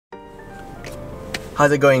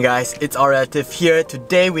How's it going, guys? It's our relative here.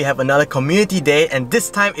 Today we have another community day, and this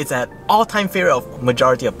time it's an all-time favorite of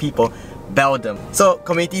majority of people, Beldum. So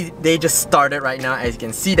community day just started right now. As you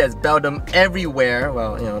can see, there's Beldum everywhere.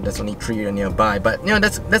 Well, you know, there's only 3 nearby, but you know,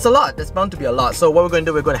 that's a lot. There's bound to be a lot. So what we're going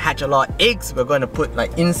to do, we're going to hatch a lot of eggs. We're going to put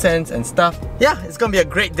like incense and stuff. Yeah, it's going to be a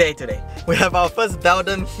great day today. We have our first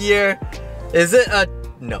Beldum here. Is it a...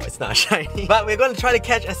 No, it's not shiny. But we're going to try to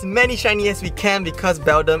catch as many shiny as we can because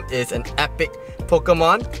Beldum is an epic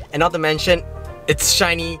Pokemon. And not to mention, its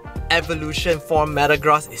shiny evolution form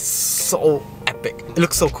Metagross is so epic. It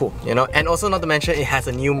looks so cool, you know. And also not to mention, it has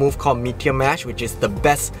a new move called Meteor Mash, which is the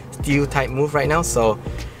best steel type move right now. So,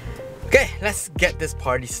 okay, let's get this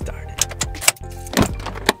party started.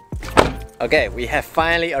 Okay, we have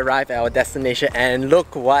finally arrived at our destination and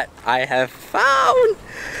look what I have found!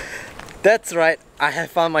 That's right, I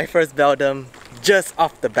have found my first Beldum just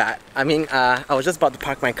off the bat. I mean, I was just about to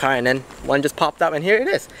park my car and then one just popped up and here it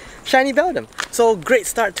is. Shiny Beldum. So great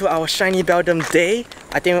start to our Shiny Beldum day.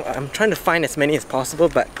 I think I'm trying to find as many as possible,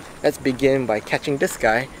 but let's begin by catching this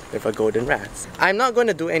guy with a golden raz. I'm not going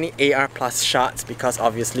to do any AR plus shots because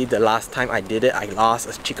obviously the last time I did it, I lost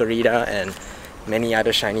a Chikorita and many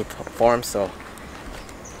other shiny forms, so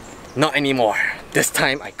not anymore. This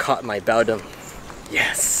time I caught my Beldum.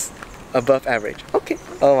 Yes! Above average. Okay.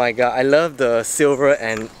 Oh my god, I love the silver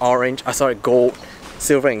and orange, sorry, gold.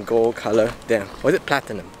 Silver and gold color. Damn, was it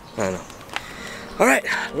platinum? I don't know. Alright,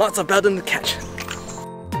 lots of Beldum to catch.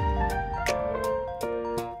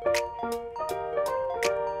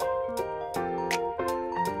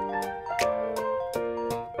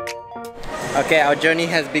 Okay, our journey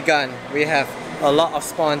has begun. We have a lot of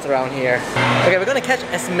spawns around here. Okay, we're gonna catch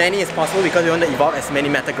as many as possible because we want to evolve as many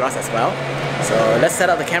Metagross as well. So let's set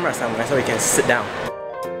up the camera somewhere so we can sit down.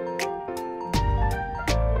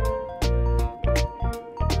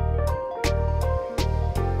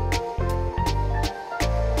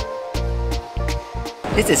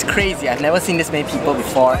 This is crazy. I've never seen this many people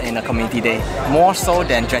before in a community day. More so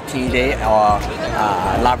than Dratini Day or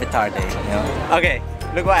Larvitar Day, you know? Okay,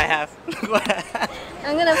 look what I have. Look what I have.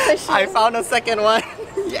 I'm gonna push you. I found a second one.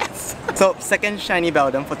 Yes! So, second shiny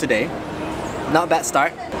Beldum for today. Not a bad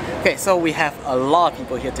start. Okay, so we have a lot of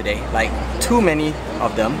people here today. Like, too many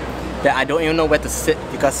of them that I don't even know where to sit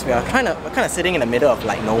because we're kind of sitting in the middle of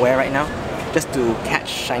like nowhere right now. Just to catch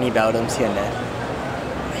shiny Beldums here and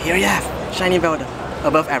there. Here you have, shiny Beldum.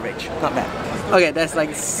 Above average, not bad. Okay, there's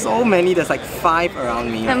like so many, there's like 5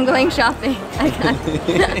 around me. I'm going shopping. I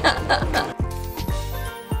can't.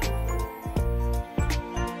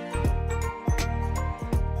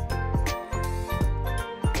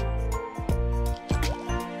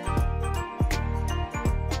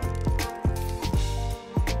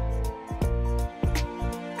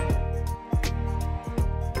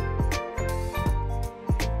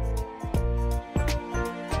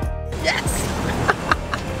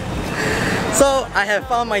 So I have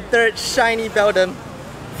found my third shiny Beldum,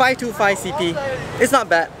 525 CP. It's not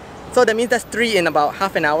bad. So that means that's 3 in about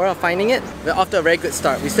half an hour of finding it. We're off to a very good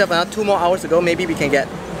start. We still have another 2 more hours to go. Maybe we can get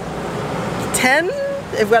 10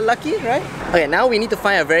 if we're lucky, right? Okay, now we need to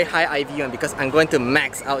find a very high IV one because I'm going to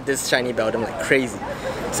max out this shiny Beldum like crazy.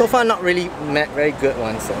 So far not really met very good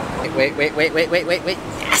ones. So wait.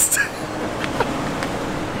 Yes!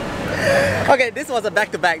 Okay, this was a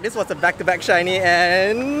back-to-back. This was a back-to-back shiny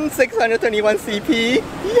and 621 CP.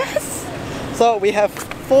 Yes! So we have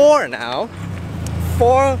 4 now.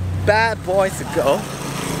 4 bad boys to go.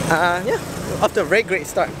 Yeah, off to a very great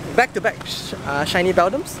start. Back-to-back shiny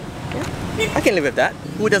Beldums. Yeah, I can live with that.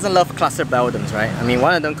 Who doesn't love cluster Beldums, right? I mean,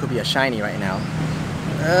 one of them could be a shiny right now.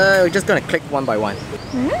 We're just gonna click one by one.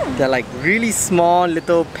 They're like really small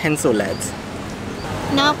little pencil leads.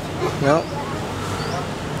 No. No.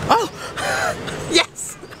 Oh!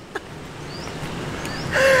 Yes!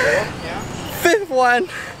 5th one!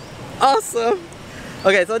 Awesome!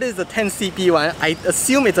 Okay, so this is a 10 CP one. I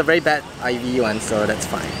assume it's a very bad IV one, so that's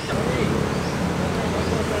fine.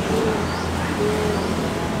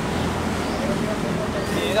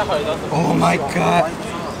 Oh my god!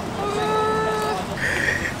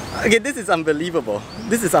 Okay, this is unbelievable.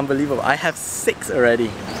 This is unbelievable. I have 6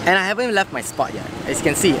 already. And I haven't even left my spot yet. As you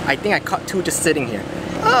can see, I think I caught 2 just sitting here.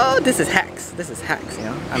 Oh, this is hacks. This is hacks, you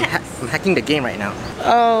know. I'm hacking the game right now.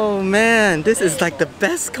 Oh man, this is like the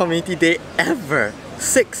best community day ever.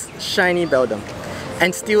 6 shiny Beldum.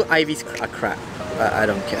 And still IVs are crap. But I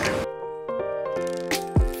don't care.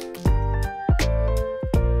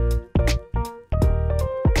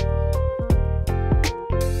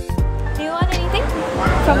 Do you want anything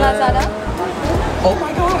from Lazada? Oh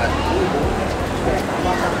my god!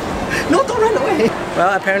 No, don't run away!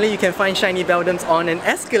 Well, apparently you can find shiny Beldums on an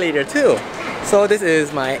escalator too. So this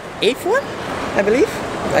is my 8th one, I believe.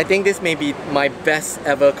 I think this may be my best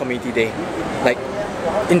ever community day. Like,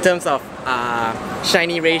 in terms of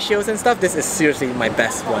shiny ratios and stuff, this is seriously my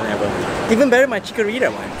best one ever. Even better my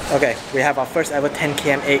Chikorita one. Okay, we have our first ever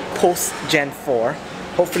 10km egg post Gen 4.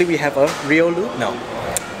 Hopefully we have a real loot. No.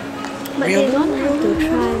 But Real they don't have to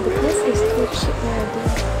try because it's too cheap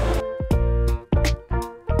already.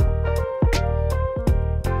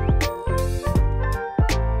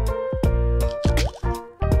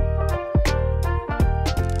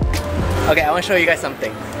 Okay, I want to show you guys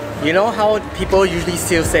something. You know how people usually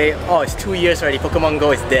still say, oh, it's 2 years already, Pokemon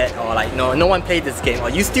Go is dead, or like, no one played this game, or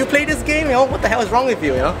you still play this game, you know, what the hell is wrong with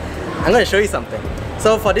you, you know? I'm gonna show you something.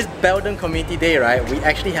 So for this Beldum Community Day, right, we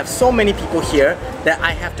actually have so many people here that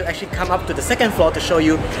I have to actually come up to the second floor to show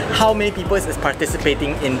you how many people is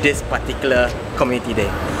participating in this particular Community Day.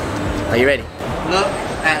 Are you ready? Look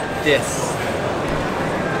at this.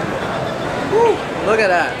 Woo, look at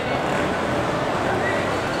that.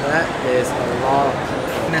 That is a lot of people.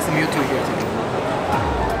 And there's some Mewtwo here too.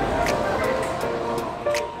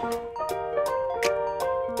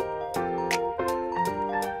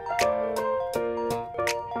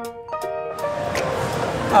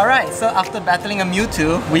 Alright, so after battling a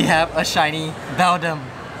Mewtwo, we have a shiny Beldum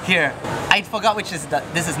here. I forgot which is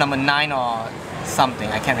this is number 9 or something,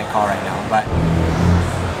 I can't recall right now, but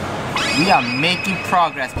we are making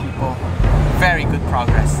progress, people. Very good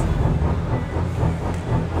progress.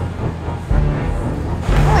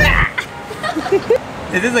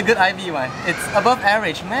 This is a good IV one. It's above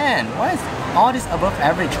average. Man, why is all these above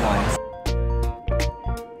average ones?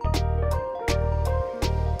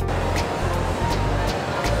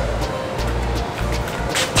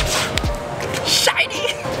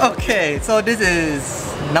 Shiny! Okay, so this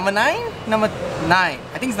is number 9? Number 9.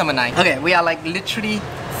 I think it's number 9. Okay, we are like literally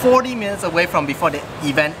 40 minutes away from before the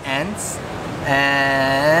event ends.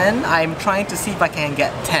 And I'm trying to see if I can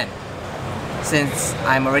get 10. Since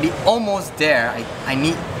I'm already almost there, I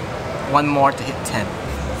need one more to hit 10.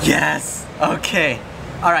 Yes! Okay.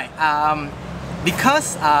 Alright,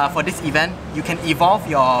 because for this event, you can evolve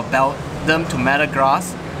your Beldum to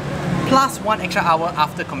Metagross plus 1 extra hour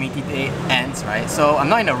after Community Day ends, right? So I'm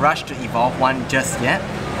not in a rush to evolve one just yet.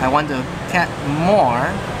 I want to get more.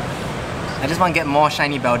 I just want to get more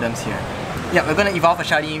shiny Beldums here. Yeah, we're gonna evolve a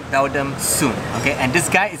shiny Beldum soon, okay? And this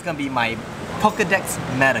guy is gonna be my Pokedex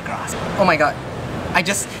Metagross. Oh my god. I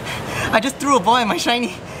just threw a ball at my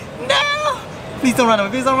shiny. No! Please don't run away,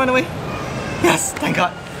 please don't run away. Yes, thank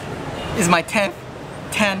god. It's my 10th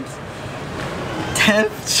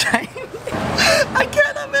shiny. I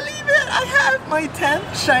cannot believe it! I have my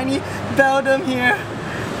 10th shiny Beldum here.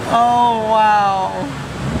 Oh wow.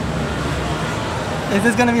 Is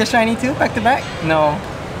this gonna be a shiny too, back to back? No.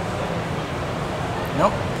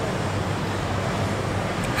 Nope.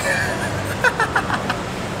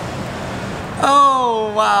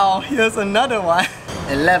 Oh wow, here's another one.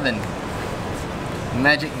 11.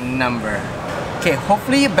 Magic number. Okay,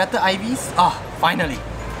 hopefully better IVs. Oh, finally.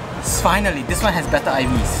 Finally, this one has better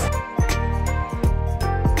IVs.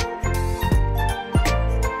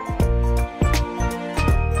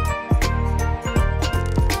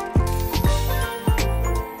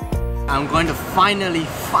 I'm going to finally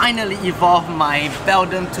evolve my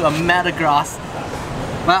Beldum to a Metagross.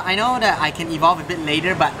 Well, I know that I can evolve a bit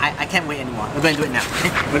later, but I can't wait anymore. We're going to do it now.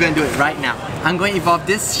 Okay? We're going to do it right now. I'm going to evolve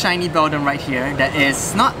this shiny Beldum right here that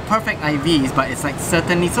is not perfect IVs, but it's like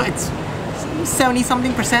certainly, so it's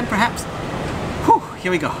 70-something% perhaps. Whew,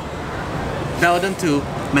 here we go. Beldum to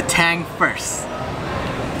Metang first.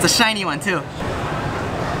 It's a shiny one too.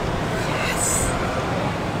 Yes.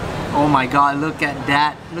 Oh my god, look at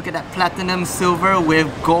that. Look at that platinum silver with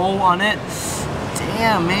gold on it.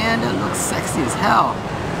 Damn man, that looks sexy as hell.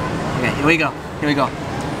 Okay, here we go. Here we go.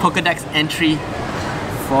 Pokedex entry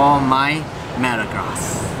for my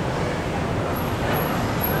Metagross.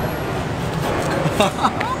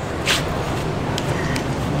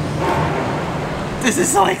 This is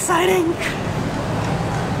so exciting!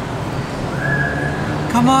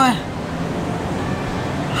 Come on!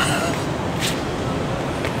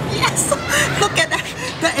 Yes! Look at that!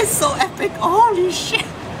 That is so epic! Holy shit!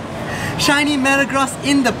 Shiny Metagross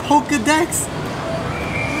in the Pokedex!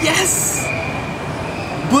 Yes!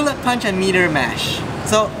 Bullet Punch and Meteor Mash.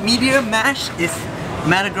 So Meteor Mash is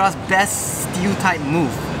Metagross' best steel type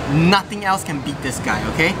move. Nothing else can beat this guy,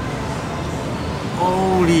 okay?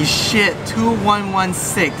 Holy shit,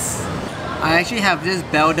 2116. I actually have this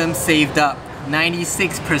Beldum saved up,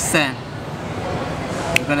 96%.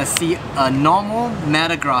 We're gonna see a normal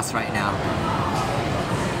Metagross right now.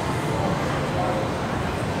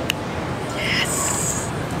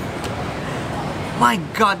 My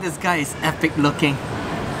god, this guy is epic looking.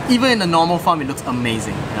 Even in the normal form, it looks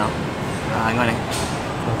amazing, you know? I'm gonna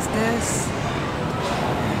close this.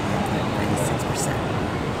 96%.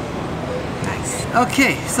 Nice.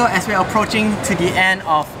 Okay, so as we're approaching to the end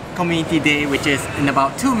of Community Day, which is in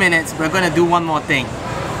about 2 minutes, we're gonna do one more thing.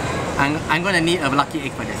 I'm gonna need a lucky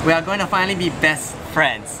egg for this. We are going to finally be best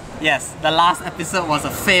friends. Yes, the last episode was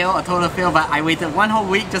a fail, a total fail, but I waited 1 whole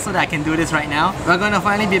week just so that I can do this right now. We're going to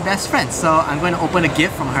finally be best friends, so I'm going to open a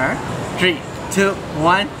gift from her. 3, 2,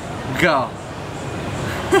 1, go!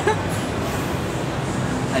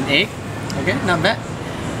 An egg? Okay, not bad.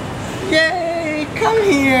 Yay! Come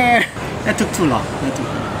here! That took too long.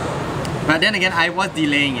 But then again, I was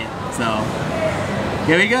delaying it, so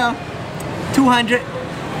here we go.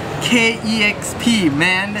 200k EXP,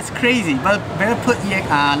 man, that's crazy. But better put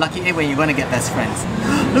lucky egg when you're gonna get best friends.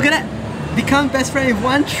 Look at that! Become best friend with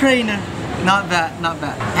 1 trainer. Not bad, not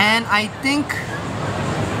bad. And I think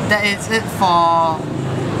that is it for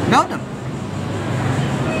Beldum.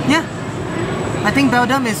 Yeah, I think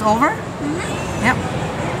Beldum is over. Yep.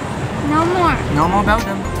 No more. No more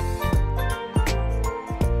Beldum.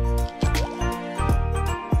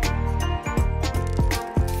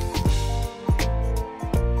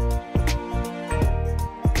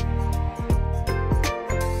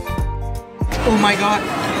 Oh my god.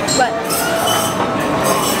 What?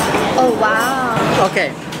 Oh wow.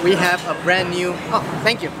 Okay, we have a brand new... Oh,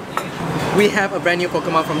 thank you. We have a brand new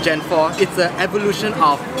Pokemon from Gen 4. It's an evolution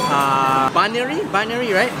of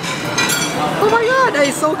Binary, right? Oh my god, that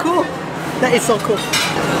is so cool. That is so cool.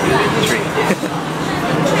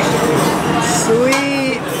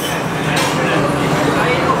 Sweet.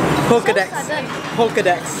 Pokedex.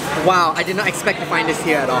 Pokedex. Wow, I did not expect to find this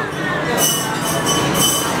here at all.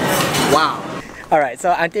 Wow. Alright,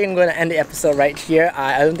 so I think I'm going to end the episode right here.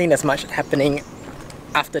 I don't think there's much happening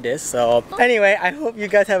after this. So anyway, I hope you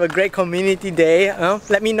guys have a great community day.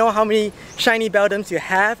 Let me know how many shiny Beldums you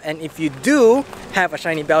have, and if you do have a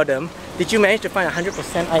shiny Beldum, did you manage to find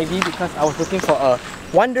 100% ID? Because I was looking for a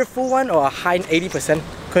wonderful one or a high 80%.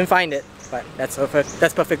 Couldn't find it, but that's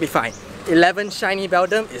perfectly fine. 11 shiny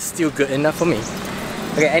Beldum is still good enough for me.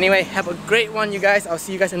 Okay, anyway, have a great one you guys. I'll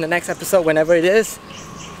see you guys in the next episode whenever it is.